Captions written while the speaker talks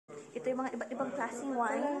Ito yung mga iba't-ibang klaseng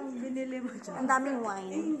wine. Binili mo dyan. Ang daming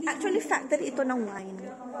wine. Actually, factory ito ng wine.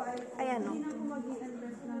 Ayan, o.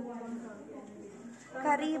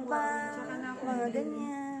 Kariba, mga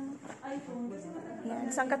ganyan. Ayan,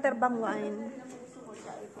 sangkaterbang wine.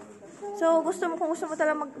 So, kung gusto mo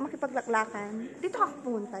talaga makipaglaklakan, dito ka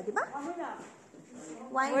pumunta, di ba?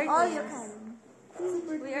 Wine all you can.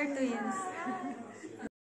 We are twins.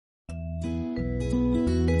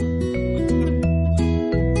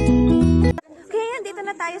 Okay, dito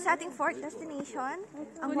na tayo sa ating fourth destination,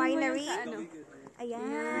 ang winery.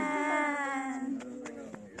 Ayan.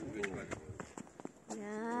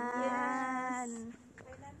 Ayan.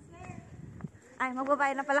 Ay,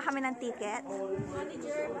 magbabayad na pala kami ng ticket.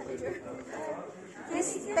 Manager.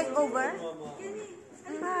 Please take over.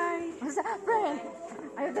 Hi. Friend,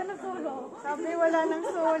 ayaw ka ng solo. Sabi wala ng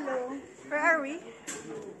solo. Where are we?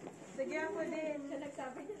 Sige ako din.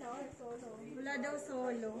 Nagsabi niya na ako solo. Wala daw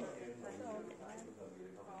solo.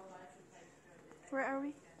 Where are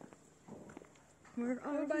we? Where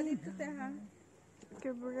are we? Ba dito ha?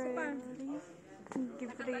 Kibre.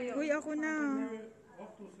 Uy, ako na.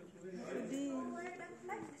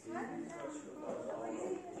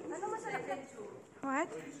 Ano masarap yan?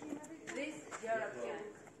 What? This European.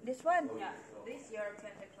 This one? Yeah, this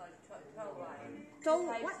European technology, tall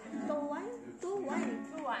wine. What? Tall wine? Two wine.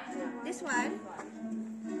 Two wine, yeah. This one?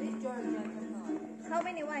 This Georgian technology. How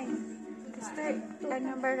many wine? Just like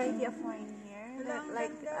a variety of wine here.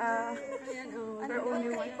 Like, for only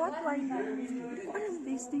one. What wine? Anong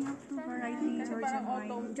tasting of two variety Georgian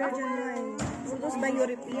wine? Georgian wine. It goes by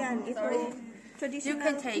European. Ito traditional. You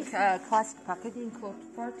can take classic packaging called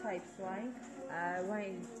 4 types wine.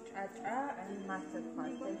 Wine and master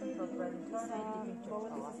class.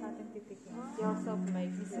 They also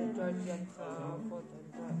make Georgian food and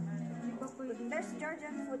There's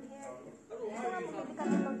Georgian food here. Ito nga pagpili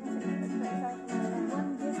kami pag nasa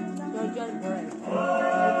Georgian bread.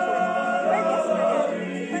 Where is it?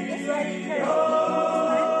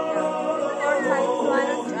 4 types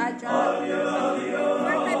wine, Jaja.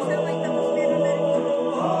 4 types na wine tapos meron na rin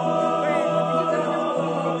bread.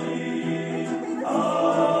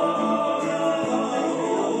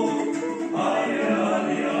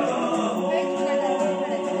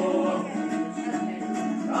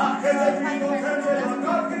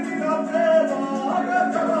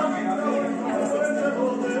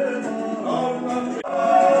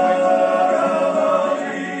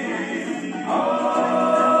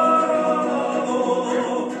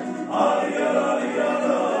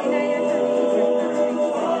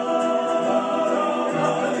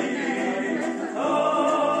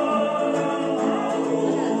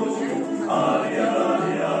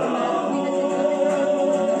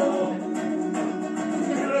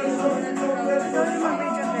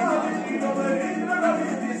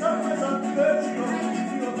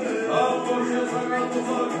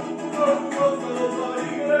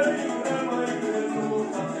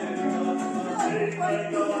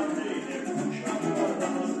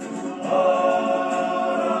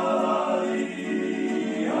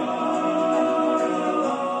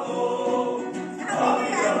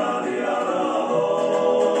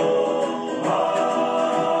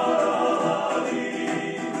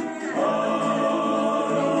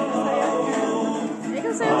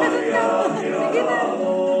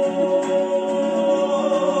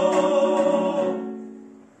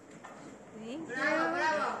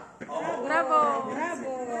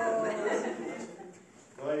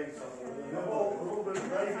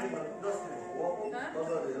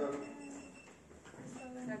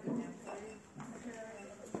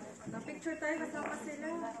 Picture tayo kasama sila.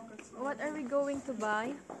 What are we going to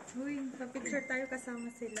buy? Uy, picture tayo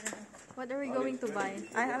kasama sila. What are we going to buy?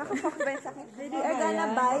 Ay, ano ka pa ba sa akin? We are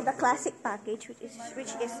gonna buy the classic package which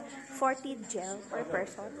is 40 gel per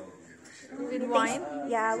person. With wine?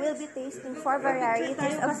 Yeah, we'll be tasting 4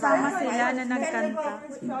 varieties of Kasama wine. sila na nagkanta.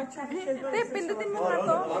 Te, pindutin mo nga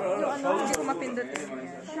to. Yung ano, hindi ko mapindutin.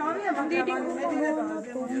 Hindi din ko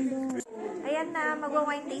Ayan na,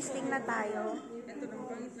 magwa-wine tasting na tayo. Ito lang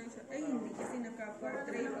pangit lang siya. Ay, hindi kasi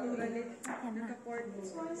naka-portrait.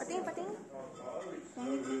 Pating.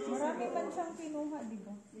 Marami man siyang kinuha, di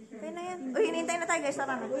ba? Okay na yan. Uy, hinihintay na tayo guys.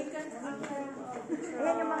 Tara na.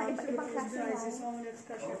 Ayan yung mga iba-ibang klase na.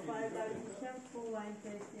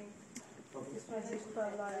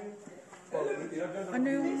 Ano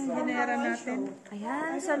yung hinera natin?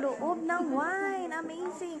 Ayan, sa loob ng wine.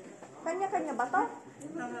 Amazing. Kanya-kanya ba to?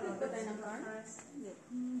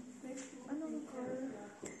 Anong car?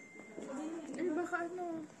 Eh, baka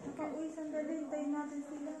ano? Uy, sandali. Hintayin natin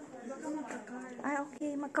sila. Baka magka-car. Ay,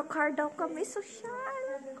 okay. Magka-car daw kami. Social.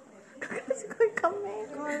 Kakaskoy kami.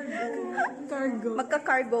 Cargo.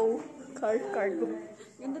 Magka-cargo. Cargo.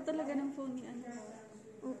 Ganda talaga ng phone ni ano.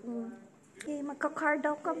 Okay, magka-car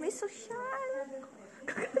daw kami. Social.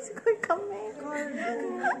 Kakascore kami.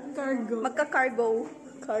 Cargo. Magka-cargo.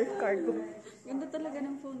 Cargo. Ganda talaga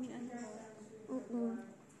ng phone ni ano.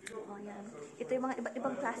 Oh, yan. Ito yung mga iba't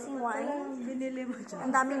ibang klaseng wine. Binili mo dyan.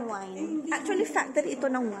 Ang daming wine. Actually, factory ito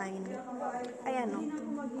ng wine. Ayan, o.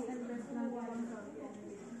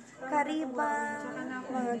 Kariba,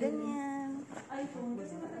 mga ganyan.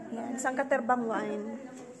 Yan, sangkaterbang wine.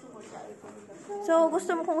 So,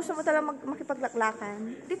 kung gusto mo talaga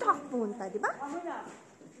makipaglaklakan, dito ka pumunta, di ba?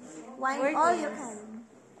 Wine all you can.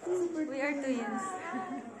 We are twins.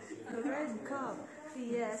 The red cup.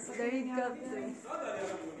 Yes, the red cup twins.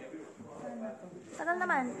 Tagal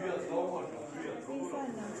naman.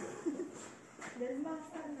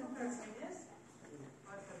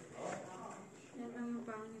 Yan ang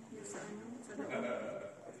pangit niya sa ano, sa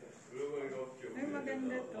loob. Ay,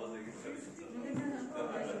 maganda to. Maganda na ako.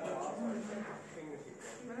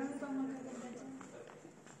 Marami pang maganda dyan.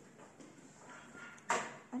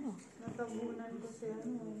 Ano? Natabunan ko si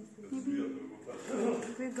ano. Maybe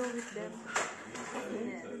we go with them.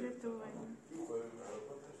 Yeah.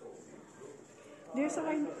 There's a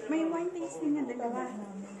wine, may wine tasting na dalawa.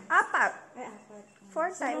 Apat. Ay, apat. 4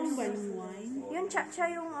 times. ba yung wine? Yung siya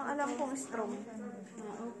yung alam kong strong.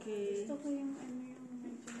 Okay. Gusto ko yung ano yung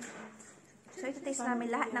medyo... So, ito taste namin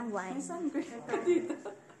lahat ng wine. May sangre ka dito.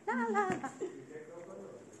 Lala.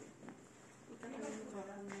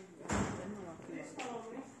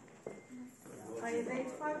 I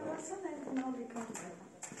rate 5% and now we come.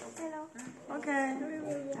 Hello. Okay.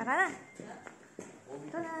 Tara na.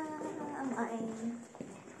 Ito na ang wine.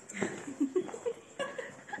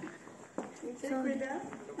 So,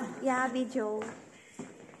 Yeah, video.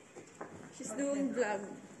 she's doing vlog.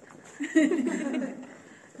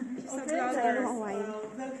 She's a So, vlogger. ano ang wine?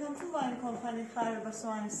 Welcome to Wine Company Khareba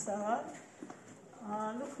Wine Cellar.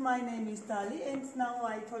 Look, my name is Dali, and now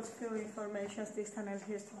I told you information this tunnel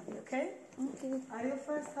history, okay? Okay. Are you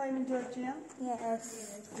first time in Georgia?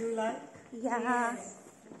 Yes. You like? Yeah.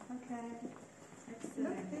 Okay.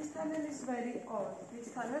 Look, this tunnel is very old.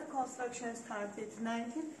 This tunnel construction started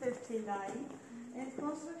 1959 and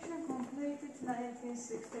construction completed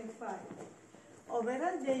 1965.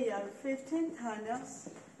 Overall, there are 15 tunnels,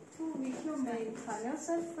 2 vehicle main tunnels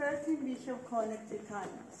and 13 vehicle connected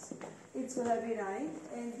tunnels. It's labyrinth,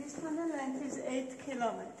 and this tunnel length is 8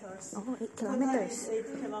 kilometers. Oh, 8 Total kilometers. is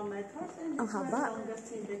 8 kilometers, and Ang it's one haba.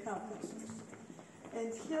 longest in the campus. And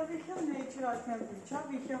here we have natural temperature.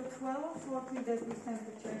 We have 12 or 14 degrees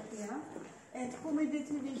temperature here. And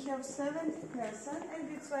humidity we have 70%, and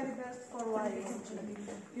it's very best for wine aging.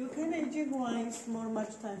 You can age wines more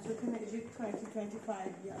much times. You can age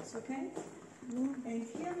 20-25 years, okay? And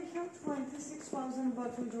here we have 26,000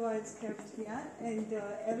 bottled wines kept here, and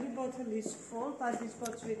every bottle is full, but this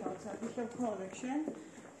bottle without that. We have collection,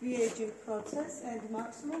 aging process, and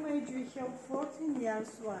maximum age we have 14 years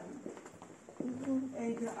wine.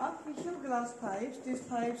 And up we have glass pipes. These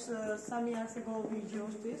pipes, some years ago we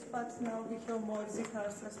used this, but now we have more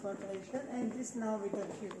cars transportation, and this now we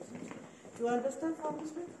don't use it. Do you understand how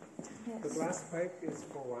this works? The glass pipe is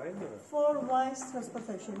for wine? Or? For wines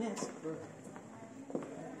transportation, yes.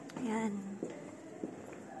 Yan.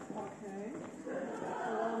 Okay.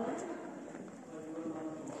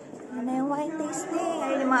 Ano yung wine tasting?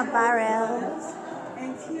 Ayun yung mga barrels.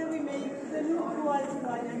 And here we make the new quality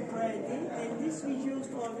wine and brandy, and this we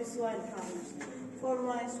used always 1 time. For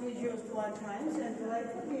wines we used 1 time, and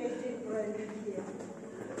later we aged brandy here.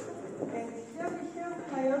 And here we have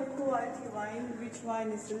higher quality wine, which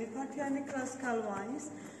wine is Lipatiani classical wines,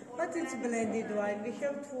 but it's blended wine. We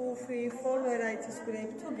have 2, 3, 4 varieties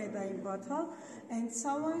blended together in bottle, and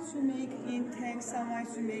some wines we make in tanks, some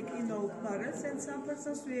wines we make in oak barrels, and some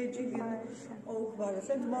persons we aging in oak barrels,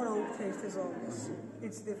 and more oak taste is always.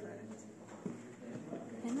 It's different.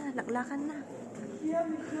 Yan na, laklakan na. Here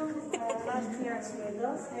we have last year's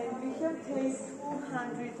medals, and we have taste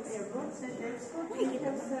 200 euros, and export we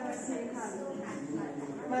have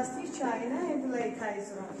 1700. Masti China and Leica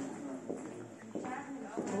is Russia.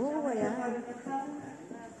 Oh, ayan.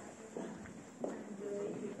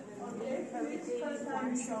 Okay, first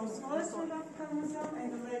time show smallest one of Parmesan,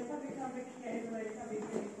 and later we come back here, and later we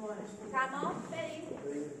can finish.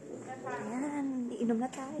 Ayan, iinom na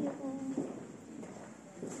tayo.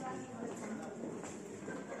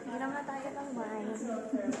 Iinom na tayo ng wine.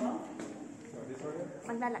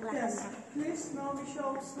 Maglalaklakan Yes, ka. please now we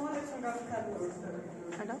show smallest one of Parmesan.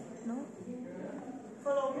 Ano? No?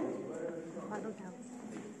 Follow me. Ano daw?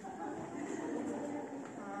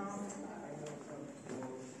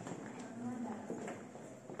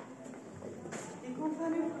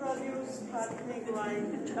 sparkling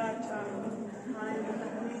wine, cha-cha, lime,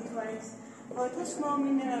 neat wines, water, small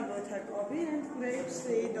mineral water, coffee, and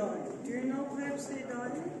grapeseed oil. Do you know grapeseed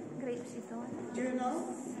oil? Grapeseed oil? Do you know?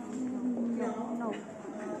 No.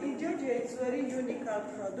 In Georgia, it's very unique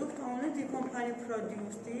product. Only the company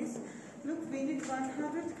produce this. Look, we need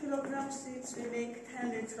 100 kilogram seeds. We make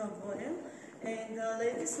 10 liters of oil. And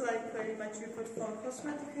ladies like very much we put for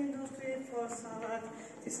cosmetic industry, for salad.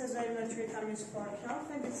 This has very much vitamins for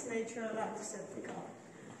health, and it's natural antiseptic.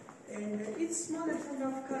 And it's small amount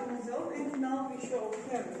of carbon, and now we show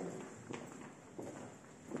Kevin.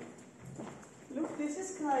 Look, this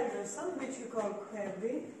is Khareba, which we call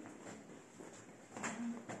Khareba.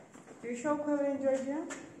 Do you show Khareba in Georgia?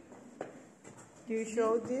 Do you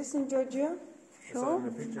show this in Georgia? I saw in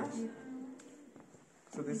the pictures.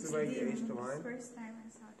 So this is where you aged the wine? First time I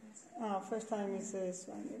saw this. First time is this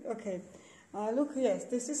one. Okay. Look, yes,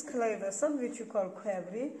 this is Khareba, which you call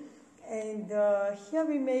Khareba. And here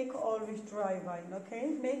we make always dry wine, okay?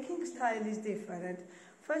 Making style is different.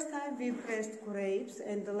 First time we pressed grapes,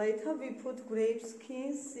 and later we put grape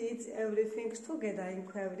skins, seeds, everything together in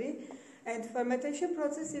Khareba. And fermentation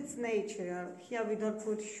process, it's natural. Here we don't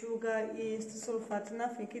put sugar, yeast, sulfate,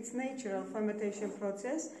 nothing. It's natural fermentation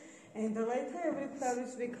process. And later every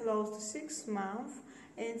Khareba we closed 6 months.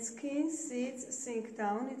 And skin, seeds sink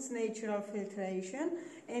down. It's natural filtration.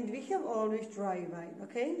 And we have always dry wine,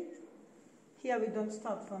 okay? Here we don't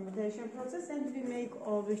stop fermentation process, and we make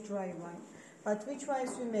always dry wine. But which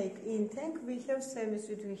wines we make in tank? We have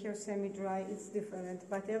semi-sweet, we have semi-dry. It's different.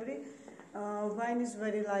 But every wine is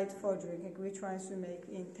very light for drinking. Which wines we make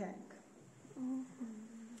in tank?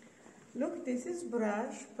 Look, this is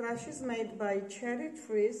brush. Brush is made by cherry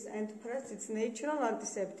trees and pressed. It's natural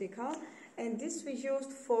antiseptic. And this we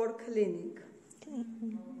used for cleaning.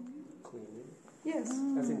 Cleaning? Yes.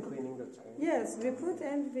 As in cleaning the tank? Yes, we put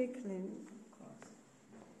and we clean.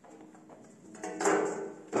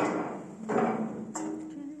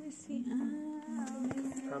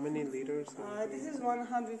 How many liters? This is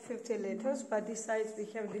 150 liters, but this size we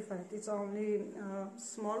have different. It's only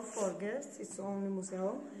small for guests. It's only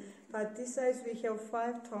museum. But this size we have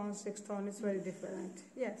 5 tons, 6 tons. It's very different.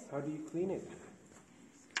 Yes. How do you clean it?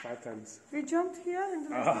 5 times. We jumped here and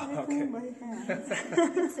we clean by hand.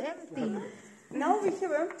 It's empty. Now we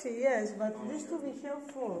have empty, yes, but this two we have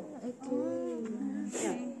full.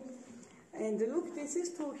 Yeah. And look, this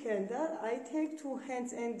is 2-hander. I take 2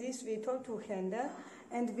 hands and this we took 2-hander.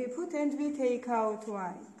 And we put and we take out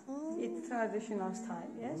wine. It's traditional style,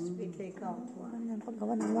 yes? We take out wine.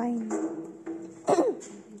 Paggawa ng wine.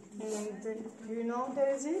 And do you know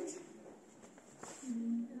there is it?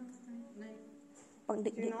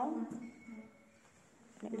 Do you know?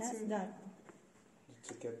 It's in that.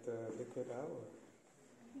 To get the liquid out?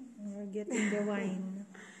 Or getting the wine.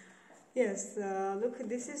 Yes, look,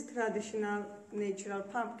 this is traditional natural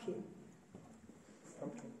pumpkin.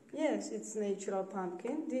 Pumpkin. Yes, it's natural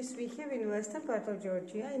pumpkin. This we have in western part of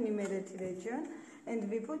Georgia, in immediate region.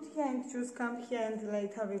 And we put here and just come here and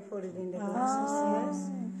later we put it in the glasses.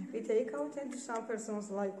 Yes. We take out and some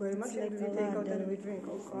persons like very much and we take out and we drink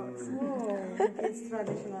of course. It's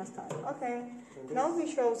traditional style. Okay. Now we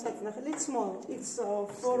show something a little small. It's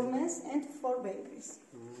for men and for babies.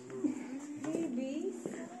 Babies?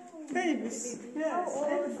 Babies, yes,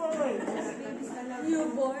 and for babies.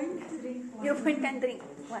 Newborn? Newborn can drink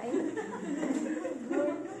wine.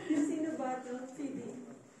 It's in a bottle, feeding.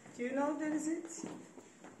 Do you know there is it?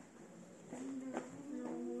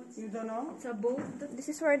 You don't know? It's a boat. This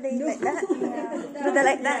is where they like that. Do they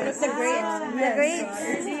like that? It's the grapes. The grapes.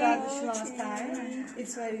 It's traditional style.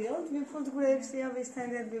 It's very old. We put grapes here, we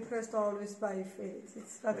stand and we press always by feet.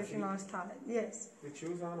 It's traditional style, yes. With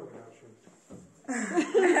shoes on or without shoes?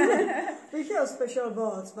 We have special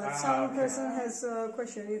boats, but some person has a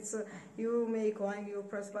question. It's you make wine, you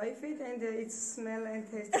press by feet, and its smell and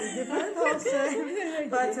taste is different also.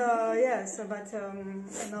 But yes, but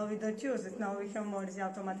now we don't use it. Now we have more the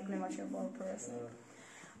automatically machine-ball press.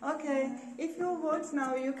 Okay, if you want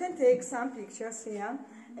now, you can take some pictures here.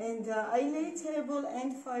 And I lay table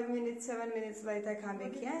and 5 minutes, 7 minutes later come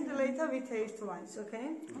back here, and later we taste wines,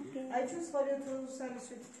 okay? I choose for you to send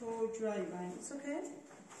it to dry wines, okay?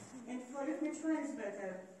 And for you, which one is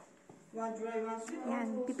better? One dry one sweet or Yan,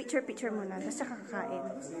 two pipicture-picture muna. Tapos siya kakain.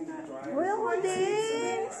 Dry. Uy, ako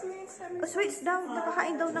din! Sweets daw.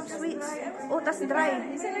 Nakakain daw ng sweets. O, tas dry.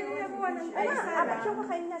 Isa lang yung nakuha ng Ay, apat yung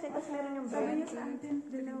kakain natin. Tapos meron yung Sabi bread. niya sa atin,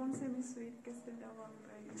 dalawang semi-sweet kasi dalawang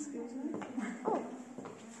dry. Excuse me? Oh.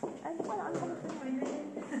 Ano pa ano pa gusto niyo?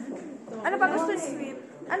 Ano pa gusto niyo?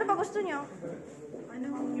 Ano pa gusto niyo? Ano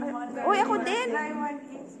yung one? Uy, ako din! Dry one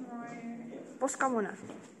is more. Pause ka muna.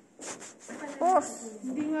 Pause.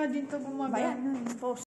 Hindi nga din to gumagana. Pause.